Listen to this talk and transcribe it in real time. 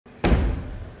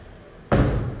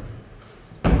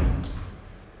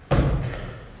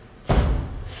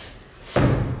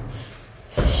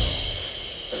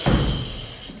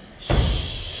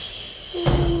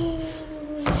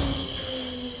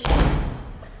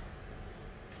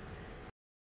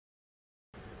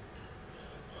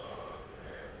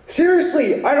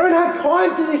Seriously, I don't have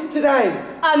time for this today.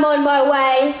 I'm on my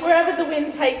way. Wherever the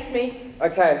wind takes me.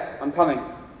 Okay, I'm coming.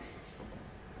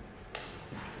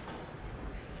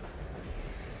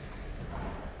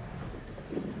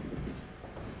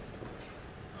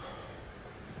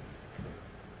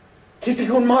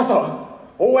 Typical mother.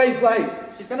 Always late.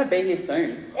 She's gonna be here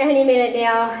soon. Any minute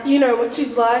now. You know what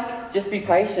she's like. Just be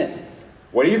patient.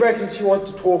 What do you reckon she wants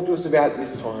to talk to us about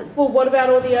this time? Well, what about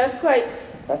all the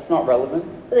earthquakes? That's not relevant.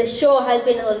 But there sure has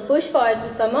been a lot of bushfires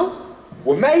this summer.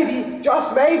 Well, maybe,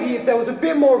 just maybe, if there was a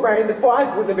bit more rain, the fires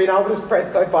wouldn't have been able to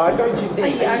spread so far, don't you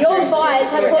think? Your fires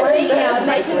have put me out,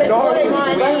 making it water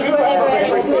disease wherever it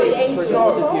is good and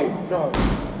cheap. No.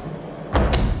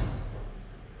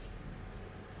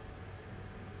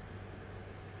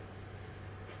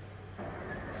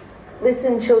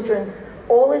 Listen, children,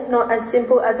 all is not as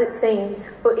simple as it seems,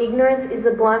 for ignorance is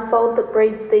the blindfold that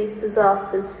breeds these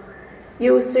disasters.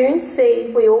 You will soon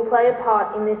see we all play a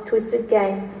part in this twisted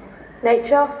game.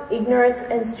 Nature, ignorance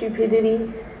and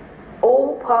stupidity,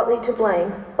 all partly to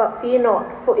blame, but fear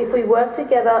not, for if we work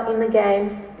together in the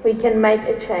game, we can make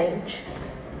a change.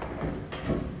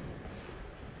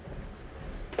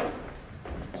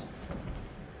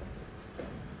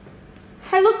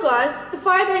 Hey look guys, the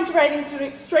fire danger ratings are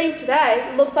extreme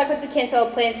today. Looks like we have to cancel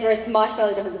our plans to roast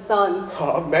marshmallows under the sun.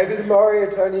 Oh, maybe the Murray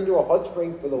will turn into a hot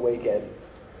spring for the weekend.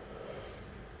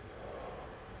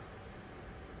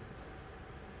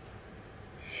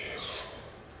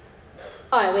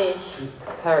 I wish.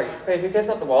 Harry, speed, who cares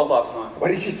about the wildlife sign?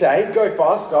 What did she say? Go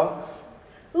faster.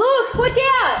 Look, watch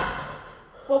out!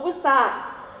 What was that?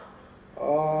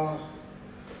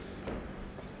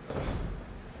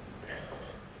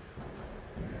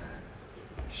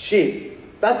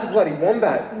 Shit, that's a bloody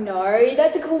wombat. No,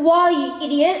 that's a koala, you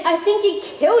idiot. I think you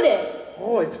killed it.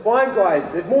 Oh, it's fine, guys.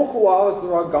 There's more koalas than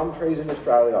there are gum trees in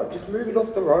Australia. Just move it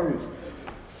off the road.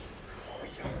 Oh,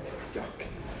 yuck.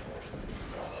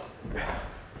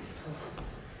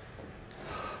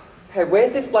 Hey,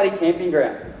 where's this bloody camping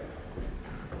ground?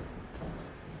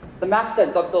 The map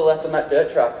says up to the left on that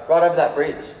dirt track, right over that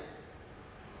bridge.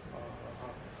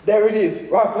 There it is,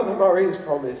 right by the Murray as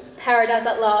promised. Paradise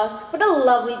at last. What a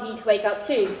lovely view to wake up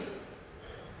to.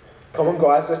 Come on,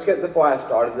 guys, let's get the fire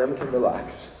started, then we can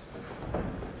relax.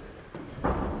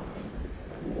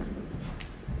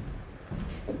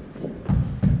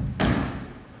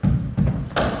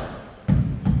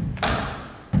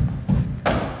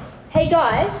 Hey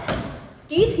guys,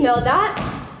 do you smell that?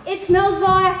 It smells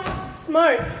like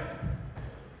Smoke.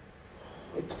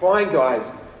 It's fine, guys.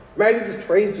 Maybe the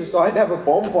trees decided to have a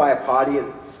bonfire party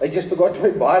and they just forgot to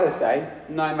invite us, eh?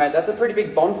 No, mate, that's a pretty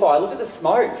big bonfire. Look at the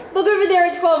smoke. Look over there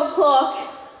at 12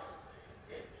 o'clock.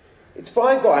 It's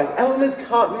fine, guys. Elements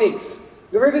can't mix.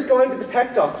 The river's going to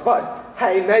protect us, but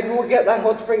hey, maybe we'll get that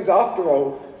hot springs after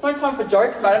all. It's no time for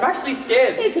jokes, mate. I'm actually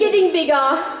scared. It's getting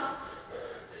bigger.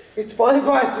 It's fine,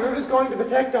 guys. The river's going to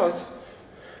protect us.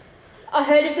 I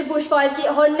heard if the bushfires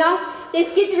get hot enough, they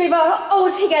skip the river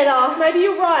altogether. Maybe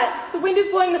you're right. The wind is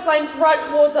blowing the flames right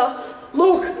towards us.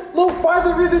 Look, by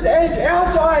the river's edge,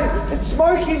 outside. It's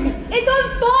smoking. It's on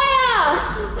fire!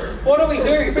 What do we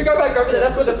do? If we go back over there,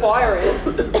 that's where the fire is.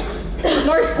 There's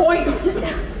no point.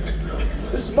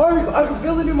 The smoke, I can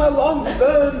feel it in my lungs,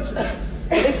 burns.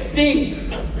 It stings.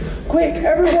 Quick,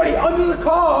 everybody, under the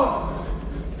car.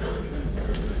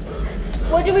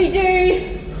 What do we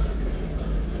do?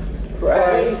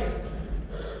 Pray.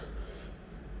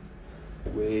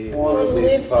 We wanna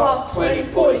live past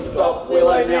 2040, stop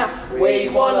Willow now. We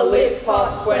wanna live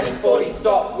past 2040,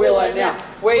 stop Willow now.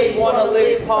 We wanna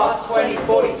live past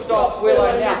 2040, stop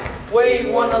Willow now.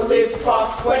 We wanna live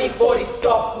past 2040,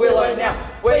 stop Willow now.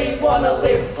 We wanna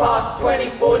live past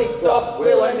 2040, stop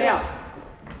Willow now.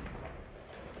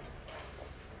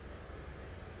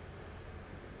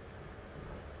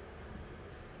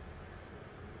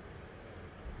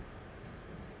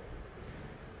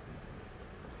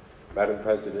 Madam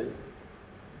President,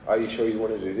 are you sure you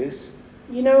want to do this?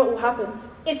 You know what will happen.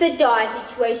 It's a dire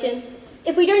situation.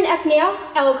 If we don't act now,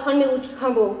 our economy will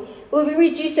crumble. We'll be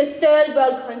reduced to a third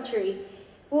world country.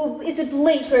 It's a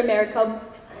bleach for America.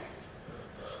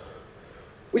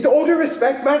 With all due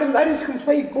respect, madam, that is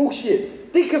complete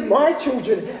bullshit. Think of my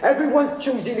children, everyone's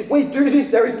children. If we do this,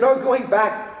 there is no going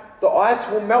back. The ice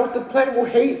will melt, the planet will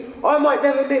heat. I might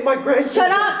never meet my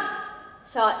grandchildren. Shut up!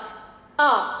 Shut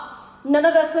up. None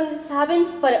of us want this to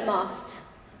happen, but it must.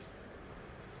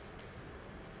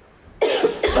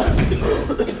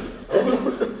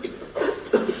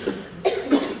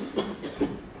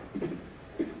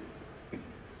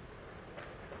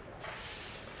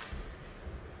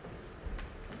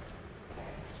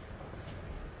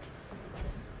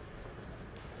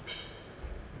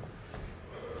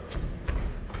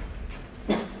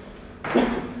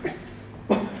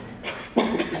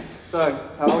 So,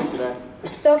 how are we today?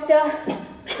 Doctor,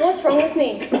 what's wrong with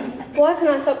me? Why can't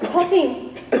I stop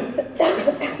coughing?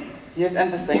 You have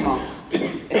emphysema.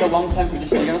 It's a long-term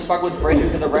condition. You're going to struggle with breathing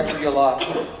for the rest of your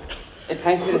life. It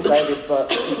pains me to say this, but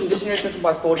this condition has risen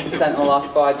by 40% in the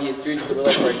last 5 years due to the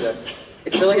Willow project.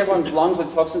 It's filling everyone's lungs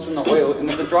with toxins from the oil, and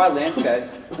with the dry landscapes,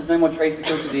 there's no more trees to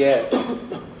filter the air.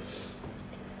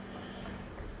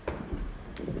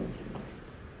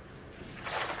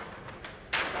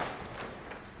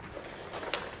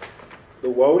 The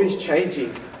world is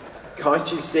changing.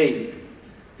 Can't you see?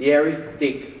 The air is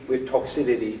thick with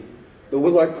toxicity. The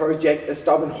Willow project, a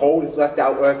stubborn hold, has left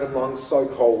our earth and lungs so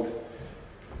cold.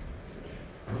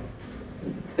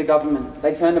 The government,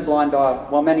 they turn a blind eye,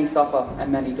 while many suffer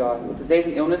and many die. With disease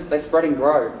and illness, they spread and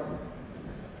grow.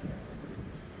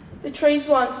 The trees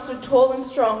once stood tall and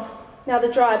strong, now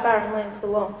the dry, barren lands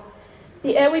belong.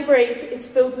 The air we breathe is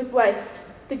filled with waste.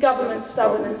 The government's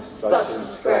stubbornness, such a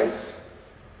disgrace.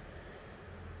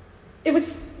 It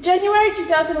was January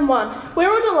 2001.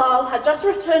 Wirral Dalal had just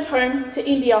returned home to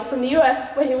India from the US,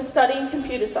 where he was studying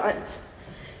computer science.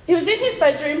 He was in his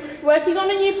bedroom, working on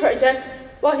a new project,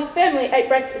 while his family ate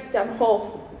breakfast down the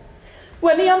hall,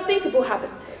 when the unthinkable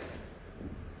happened.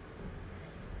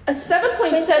 A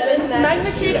 7.7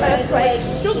 magnitude earthquake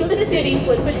shook the city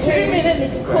for 2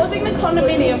 minutes, causing the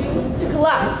condominium to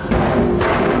collapse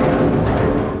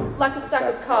like a stack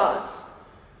of cards.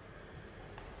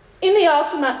 In the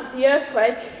aftermath of the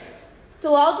earthquake,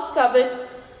 Dalal discovered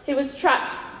he was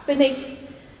trapped in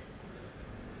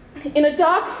a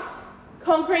dark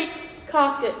concrete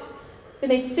casket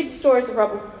beneath 6 stories of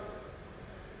rubble.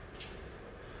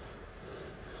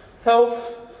 Help!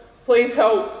 Please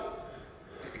help!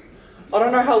 I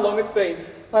don't know how long it's been.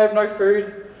 I have no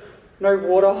food, no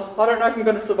water. I don't know if I'm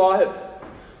going to survive.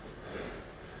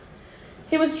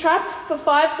 He was trapped for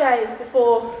 5 days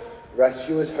before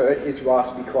Rescuers heard his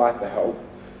raspy cry for help.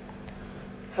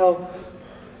 Help.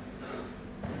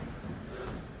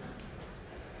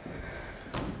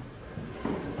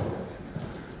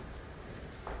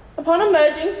 Upon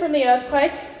emerging from the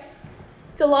earthquake,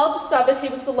 Dalal discovered he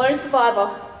was the lone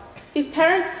survivor. His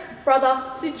parents,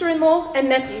 brother, sister-in-law and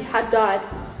nephew had died.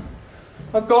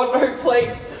 Oh God, no,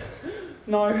 please.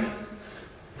 No.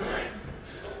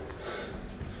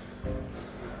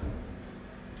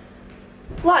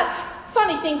 Life.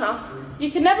 Funny thing, huh?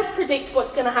 You can never predict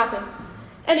what's going to happen.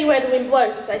 Anywhere the wind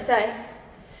blows, as they say.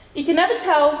 You can never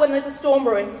tell when there's a storm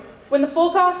brewing, when the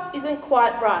forecast isn't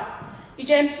quite right. You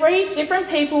jam 3 different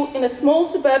people in a small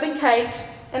suburban cage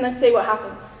and then see what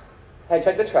happens. Hey,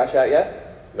 check the trash out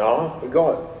yet? No, I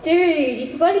forgot. Dude,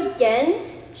 you forgot again?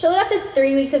 Surely after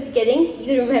 3 weeks of forgetting, you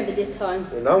could remember this time.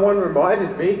 Well, no one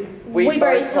reminded me. We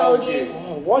both told you.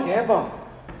 Oh, whatever.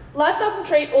 Life doesn't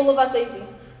treat all of us easy.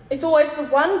 It's always the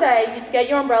one day you forget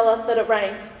your umbrella that it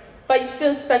rains, but you're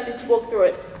still expected to walk through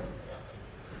it.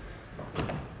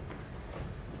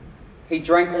 He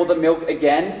drank all the milk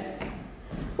again?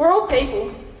 We're all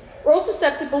people. We're all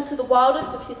susceptible to the wildest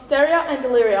of hysteria and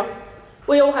deliria.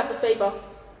 We all have the fever.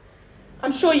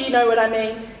 I'm sure you know what I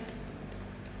mean.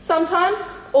 Sometimes,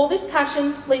 all this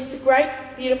passion leads to great,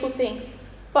 beautiful things,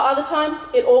 but other times,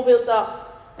 it all builds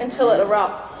up until it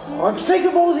erupts. Oh, I'm sick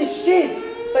of all this shit.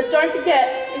 But don't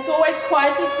forget, it's always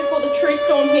quietest before the true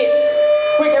storm hits.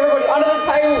 Quick, everybody, under the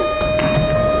table!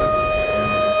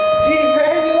 Gee,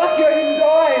 man, you're lucky I didn't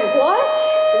die. What?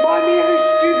 Remind me of whose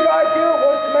stupid idea it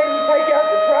was to make me take out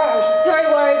the trash. Don't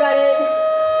worry about it.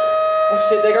 Oh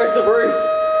shit, there goes the roof.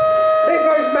 There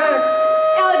goes Max.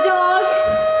 Our dog.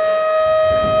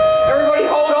 Everybody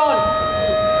hold on!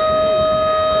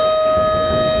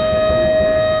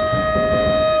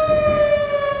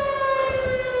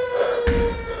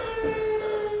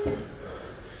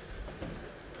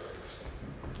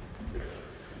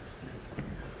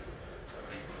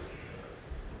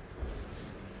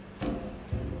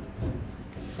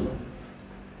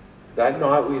 That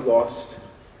night we lost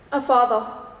A father,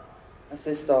 A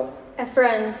sister, A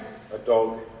friend. a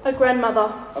dog. a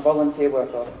grandmother, a volunteer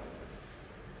worker.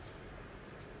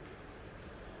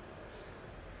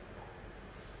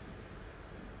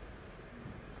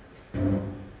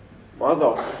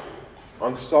 Mother,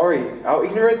 I'm sorry. Our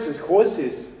ignorance has caused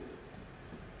this.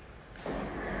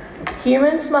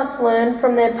 Humans must learn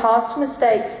from their past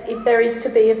mistakes if there is to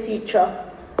be a future.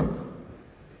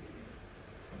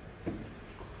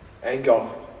 Anger,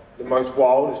 the most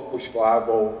wildest bushfire of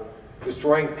all,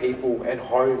 destroying people and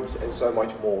homes and so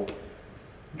much more.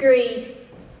 Greed,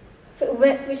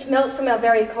 which melts from our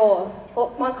very core.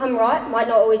 What might come right might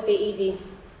not always be easy.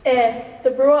 Air,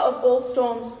 the brewer of all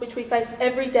storms which we face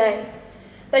every day.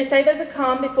 They say there's a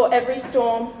calm before every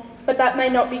storm, but that may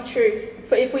not be true.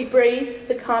 for if we breathe,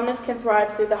 the calmness can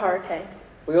thrive through the hurricane.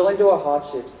 We all endure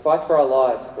hardships, fights for our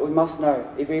lives, but we must know,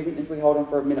 even if we hold on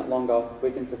for a minute longer,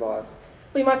 we can survive.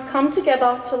 We must come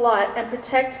together to light and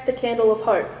protect the candle of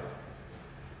hope.